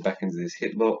going to go back into this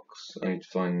hitbox. I need to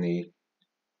find the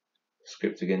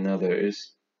script again now. There it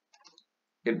is.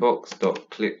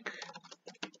 Hitbox.click.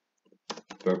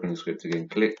 Open the script again.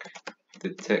 Click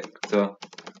detector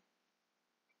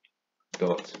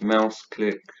dot mouse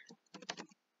click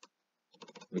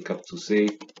with a capital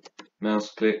C.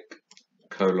 Mouse click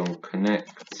colon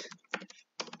connect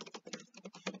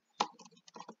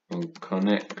and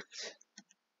connect.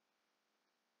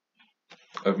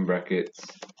 Open brackets.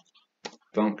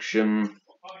 Function,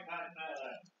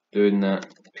 doing that,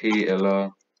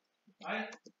 PLR,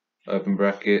 open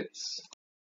brackets,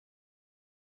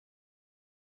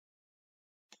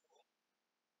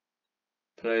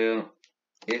 player,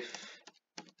 if,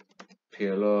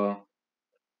 PLR,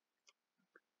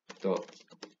 dot,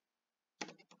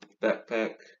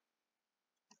 backpack,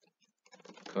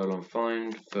 colon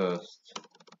find, first,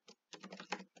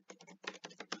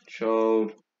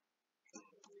 child,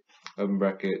 open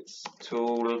brackets,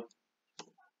 tool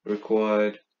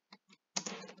required,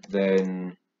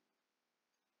 then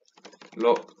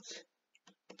locked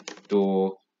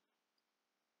door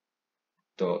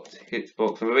dot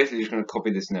hitbox. And we're basically just going to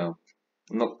copy this now.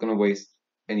 I'm not going to waste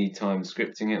any time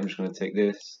scripting it. I'm just going to take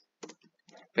this,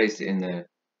 paste it in there,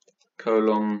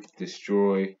 colon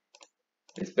destroy.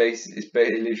 It's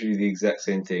literally the exact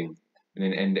same thing, and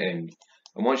then end to end.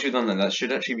 And once you've done that, that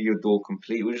should actually be your door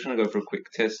complete. We're just going to go for a quick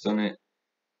test on it.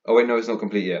 Oh wait, no, it's not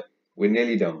complete yet. We're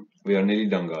nearly done. We are nearly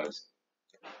done, guys.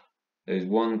 There's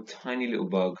one tiny little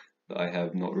bug that I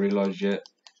have not realized yet.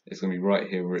 It's going to be right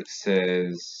here where it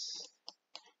says,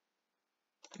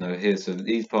 no, here, so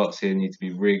these parts here need to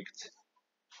be rigged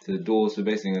to the door. So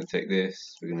basically I'm going to take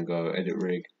this, we're going to go edit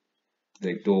rig,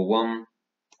 take door 1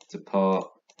 to part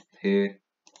here,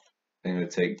 then I'm going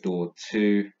to take door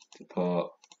 2 to part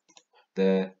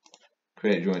there,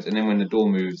 create joints, and then when the door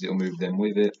moves, it'll move them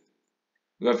with it.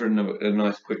 We'll go for a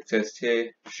nice quick test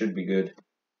here. Should be good.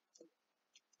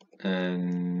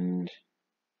 And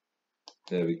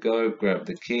there we go. Grab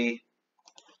the key.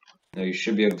 Now you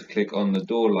should be able to click on the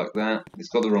door like that. It's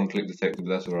got the wrong click detector, but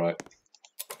that's alright.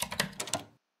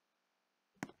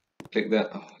 Click that.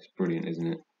 Oh, it's brilliant, isn't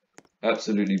it?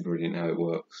 Absolutely brilliant how it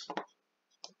works.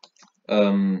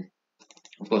 I've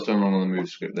got something wrong on the move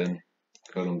script then.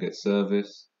 Colon get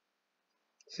service.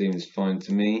 Seems fine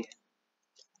to me.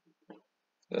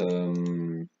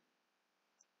 Don't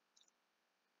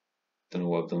know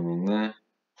what I've done wrong there.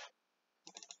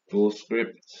 Door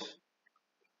script.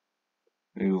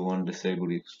 Move 1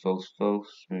 disabled equals false,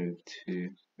 false. Move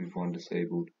 2, move 1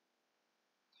 disabled,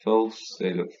 false.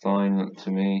 They look fine to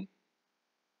me.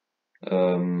 Wait,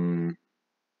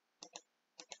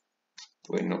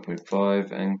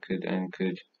 0.5, anchored,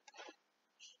 anchored.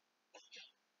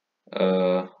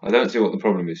 I don't see what the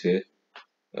problem is here.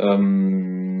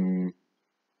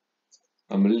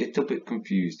 I'm a little bit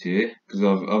confused here because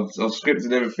I've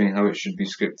scripted everything how it should be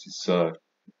scripted. So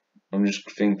I'm just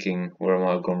thinking where I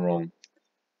might have gone wrong.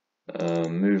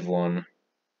 Move 1,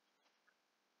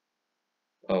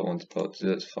 part 1 to part 2.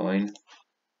 That's fine.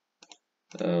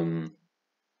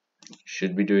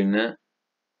 Should be doing that.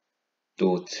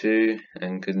 Door 2,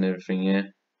 anchored and everything, yeah.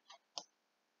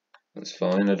 That's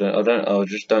fine. I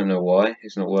just don't know why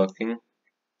it's not working.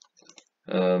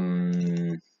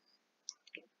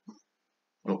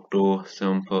 Lock door,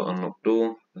 sound part, unlock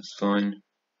door. That's fine.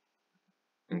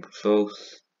 Anchor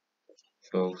false,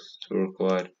 false. Tool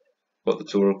required. Got the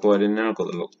tool required in there. I've got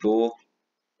the locked door.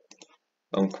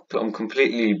 I'm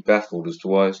completely baffled as to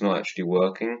why it's not actually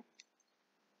working.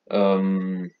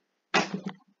 Ow.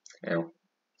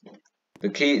 The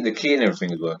key and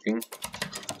everything is working.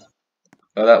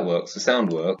 Oh, that works. The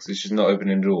sound works. It's just not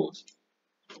opening doors,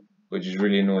 which is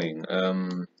really annoying.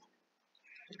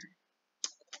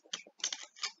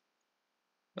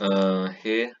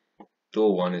 Here,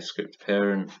 door 1 is script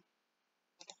parent.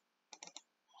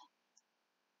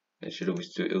 It should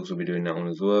also be doing that one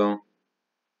as well.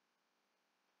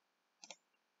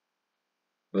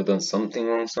 We've done something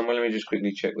wrong somewhere. Let me just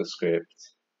quickly check the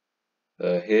script.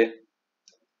 Here,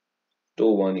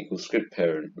 door 1 equals script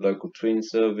parent. Local tween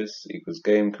service equals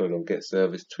game colon get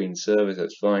service tween service.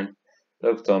 That's fine.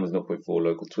 Local time is 0.4.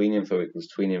 Local tween info equals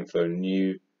tween info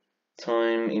new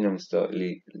time. Enum start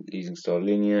using star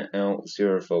linear out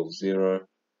 0 false 0.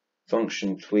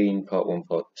 Function tween part 1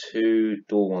 part 2.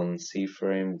 Door 1 C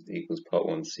frame equals part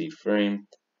 1 C frame.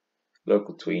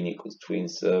 Local tween equals tween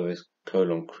service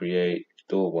colon create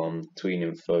door 1 tween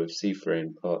info C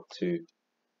frame part 2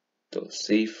 dot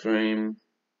C frame.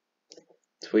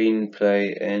 Tween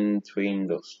play end tween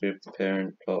dot script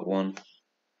parent part 1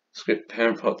 script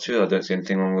parent part 2. I don't see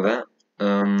anything wrong with that.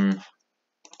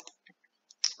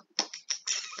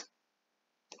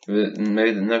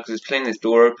 Maybe no, because it's playing this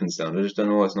door open sound. I just don't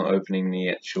know why it's not opening the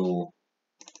actual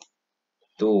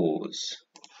doors.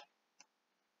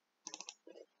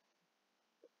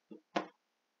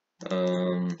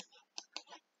 To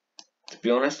be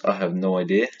honest, I have no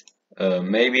idea.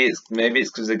 Maybe it's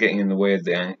because they're getting in the way of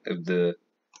the.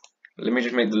 Let me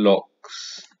just make the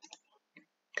locks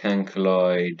can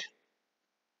collide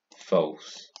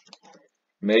false.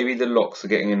 Maybe the locks are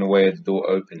getting in the way of the door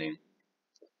opening.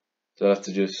 So I have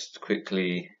to just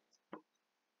quickly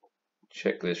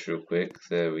check this real quick.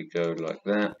 There we go, like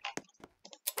that.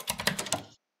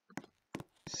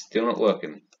 Still not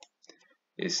working.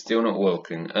 It's still not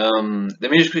working.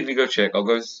 Let me just quickly go check. I'll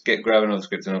go grab another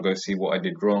script and I'll go see what I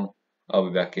did wrong. I'll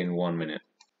be back in 1 minute.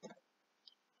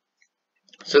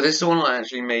 So this is the one I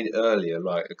actually made earlier,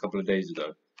 like a couple of days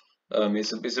ago.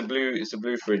 It's a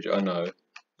blue fridge, I know,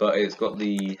 but it's got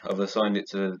I've assigned it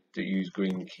to use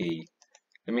green key.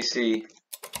 Let me see.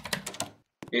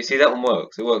 You see, that one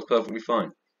works. It works perfectly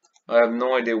fine. I have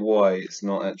no idea why it's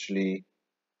not actually.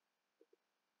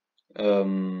 I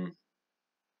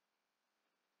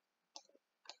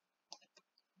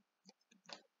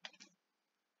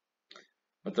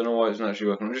don't know why it's not actually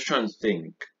working. I'm just trying to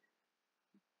think.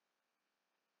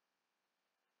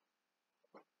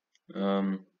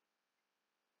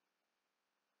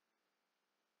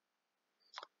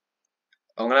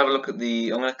 I'm gonna have a look at I'm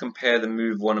gonna compare the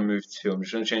move 1 and move 2. I'm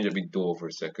just gonna change up the door for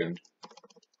a second,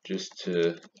 just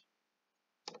to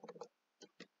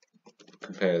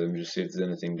compare them, just see if there's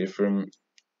anything different.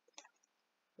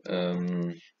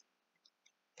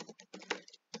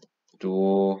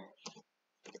 Door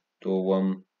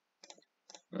 1,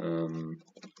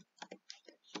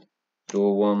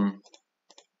 door 1,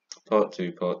 part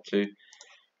 2,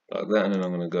 like that, and then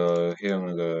I'm gonna go here. I'm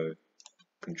gonna go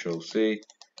Control C.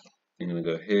 I'm gonna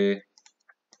go here,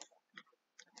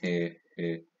 here,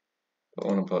 here. Part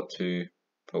 1 and part 2,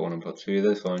 part 1 and part 2,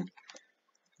 that's fine.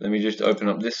 Let me just open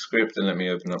up this script and let me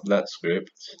open up that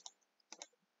script.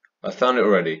 I found it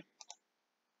already.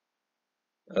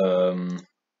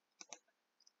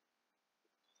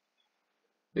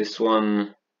 This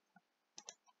one.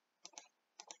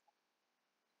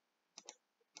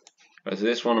 Right, so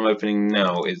this one I'm opening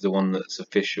now is the one that's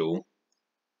official.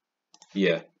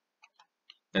 Yeah.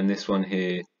 And this one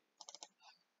here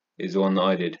is the one that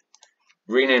I did.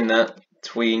 Rename that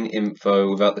tween info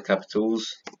without the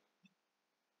capitals.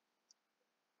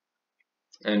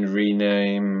 And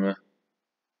rename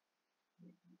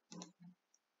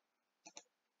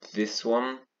this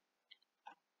one.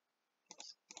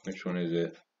 Which one is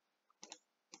it?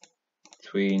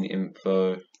 Tween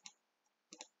info.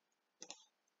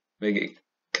 Make it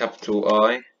capital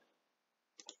I.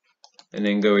 And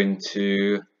then go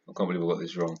into, I can't believe I got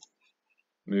this wrong.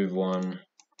 Move one.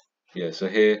 Yeah, so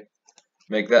here,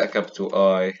 make that a capital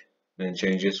I. And then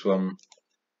change this one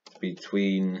to be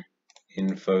tween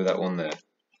info, that one there.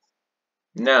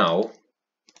 Now,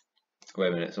 wait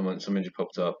a minute, something just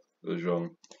popped up. It was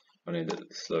wrong. I need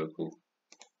this local.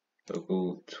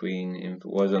 Local tween info.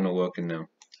 Why is that not working now?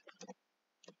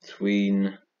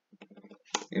 Tween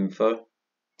info.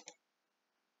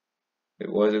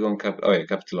 Wait, why is it gone capital? Oh yeah,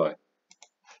 capital I.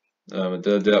 Did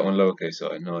I do that one lowercase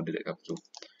I? No, I did it capital.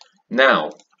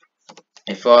 Now,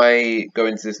 if I go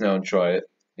into this now and try it,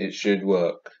 it should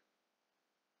work.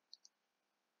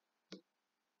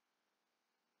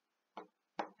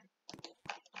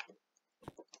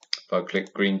 If I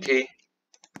click green key.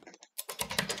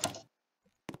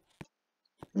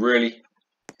 Really?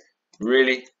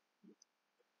 Really?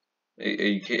 Are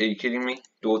you kidding me?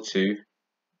 Door 2.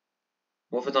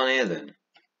 What have I done here then?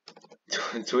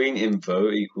 Tween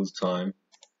info equals time.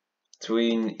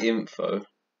 Tween info.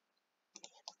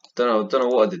 Don't know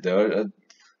what I did there. I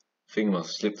think I must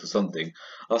have slipped or something.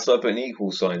 I started putting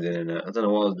equal signs in and out. I don't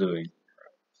know what I was doing.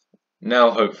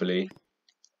 Now hopefully,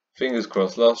 fingers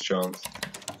crossed, last chance.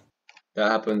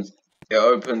 That happens. It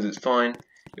opens. It's fine.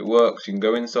 It works. You can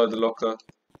go inside the locker.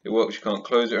 It works. You can't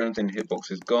close it or anything. The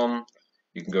hitbox is gone.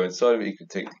 You can go inside of it. You can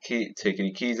take the key, take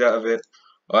any keys out of it.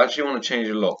 I actually want to change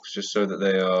the locks just so that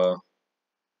they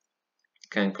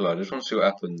can collide. I just want to see what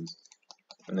happens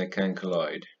when they can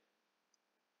collide.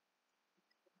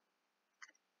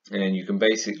 And then you can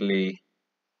basically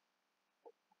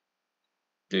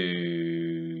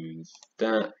do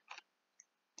that.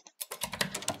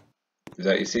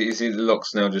 You see the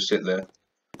locks now just sit there on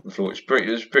the floor. It's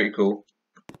pretty cool.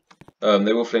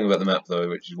 They will fling about the map though,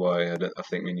 which is why I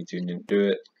think Mini Toon didn't do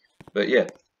it. But yeah,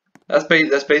 that's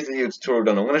basically the tutorial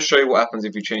done. I'm going to show you what happens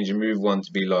if you change your move 1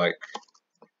 to be like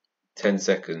 10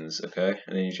 seconds, okay?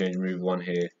 And then you change move 1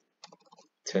 here,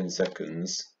 10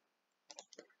 seconds.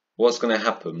 What's going to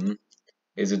happen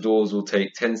is the doors will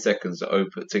take 10 seconds to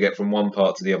open to get from one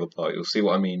part to the other part. You'll see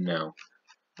what I mean now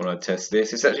when I test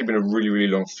this. It's actually been a really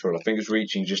long tutorial. I think it's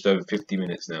reaching just over 50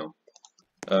 minutes now.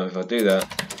 If I do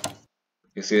that,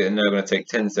 you'll see it's now going to take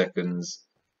 10 seconds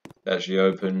to actually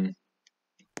open.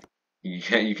 You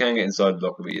can get inside the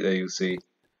locker, but there you'll see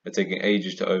they're taking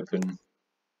ages to open.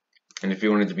 And if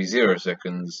you want it to be 0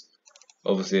 seconds,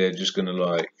 obviously they're just going to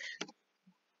like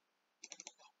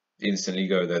instantly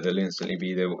go there. They'll instantly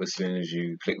be there as soon as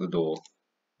you click the door.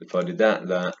 If I did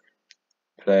that,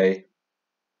 play,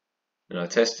 and I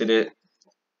tested it,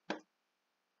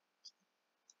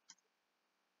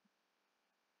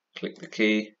 click the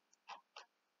key,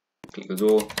 click the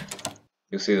door,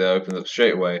 you'll see that opens up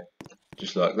straight away,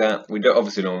 just like that. We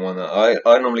obviously don't want that.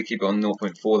 I normally keep it on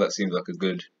 0.4. That seems like a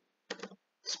good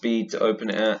speed to open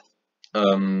it at.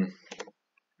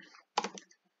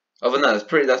 Other than that,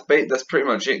 that's pretty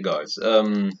much it, guys.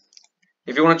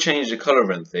 If you want to change the color of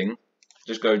anything,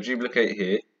 just go duplicate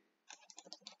here.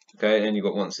 Okay, and you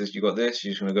got once you got this,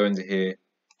 you're just going to go into here,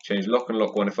 change lock and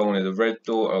lock 1. If I wanted a red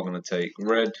door, I'm going to take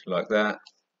red like that.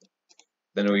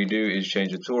 Then all you do is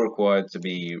change the tool required to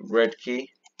be red key.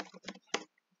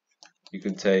 You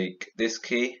can take this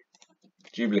key,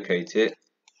 duplicate it,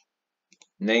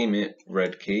 name it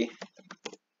red key,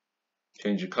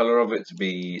 change the color of it to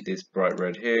be this bright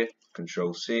red here,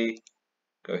 Control C,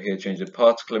 go here, change the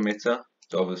particle emitter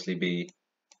to obviously be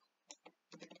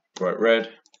bright red.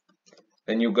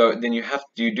 Then you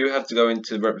do have to go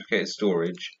into replicated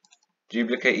storage,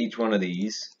 duplicate each one of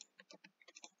these,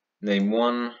 name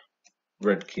one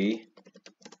red key,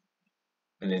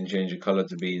 and then change the color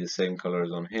to be the same color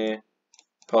as on here.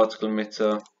 Particle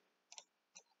emitter,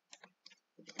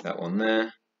 that one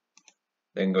there.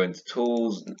 Then go into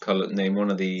tools, name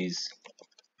one of these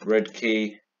red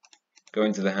key, go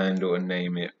into the handle and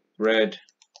name it red.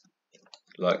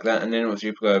 like that, and then once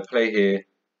you go play here,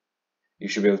 you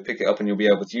should be able to pick it up, and you'll be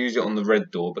able to use it on the red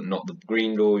door, but not the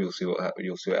green door. You'll see what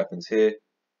happens here.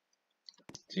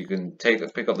 So you can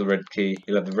pick up the red key.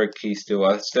 You'll have the red key still.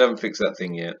 I still haven't fixed that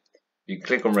thing yet. You can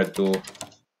click on red door.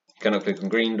 You cannot click on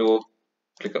green door.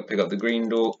 Pick up the green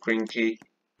key.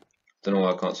 Don't know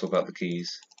why I can't swap out the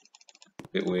keys.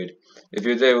 Bit weird. If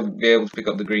you're be able to pick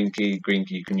up the green key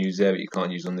you can use there, but you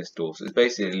can't use on this door. So it's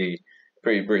basically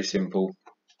pretty simple.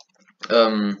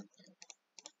 Other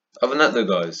than that though,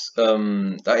 guys,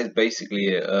 that is basically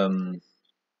it.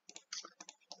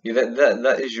 Yeah,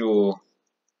 that is your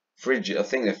fridge. I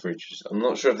think they're fridges. I'm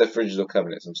not sure if they're fridges or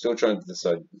cabinets. I'm still trying to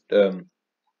decide.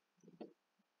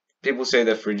 People say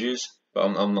they're fridges, but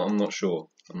I'm not sure.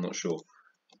 I'm not sure.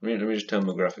 Let me just turn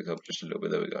my graphics up just a little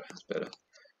bit. There we go. That's better.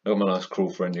 I got my nice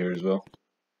crawl friend here as well.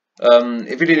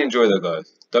 If you did enjoy though,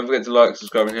 guys, don't forget to like,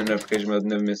 subscribe, and hit the notification bell to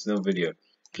never miss another video.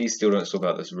 Keys still don't stop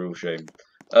out. That's a real shame.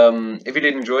 If you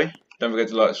did enjoy, don't forget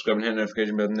to like, subscribe, and hit the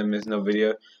notification bell to never miss another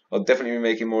video. I'll definitely be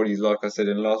making more of these, like I said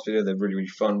in the last video. They're really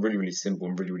fun, really simple,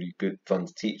 and really good fun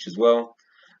to teach as well.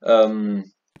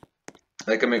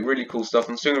 They can make really cool stuff.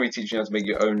 I'm still going to be teaching you how to make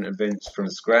your own events from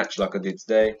scratch, like I did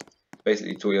today.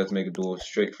 Basically taught you how to make a door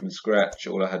straight from scratch.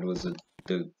 All I had was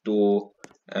the door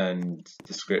and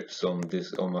the scripts on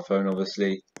my phone,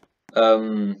 obviously.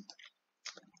 But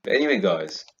anyway,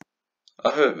 guys, I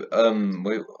hope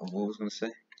wait, what was I going to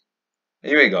say?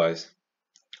 Anyway, guys,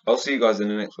 I'll see you guys in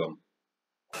the next one.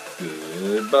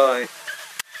 Goodbye.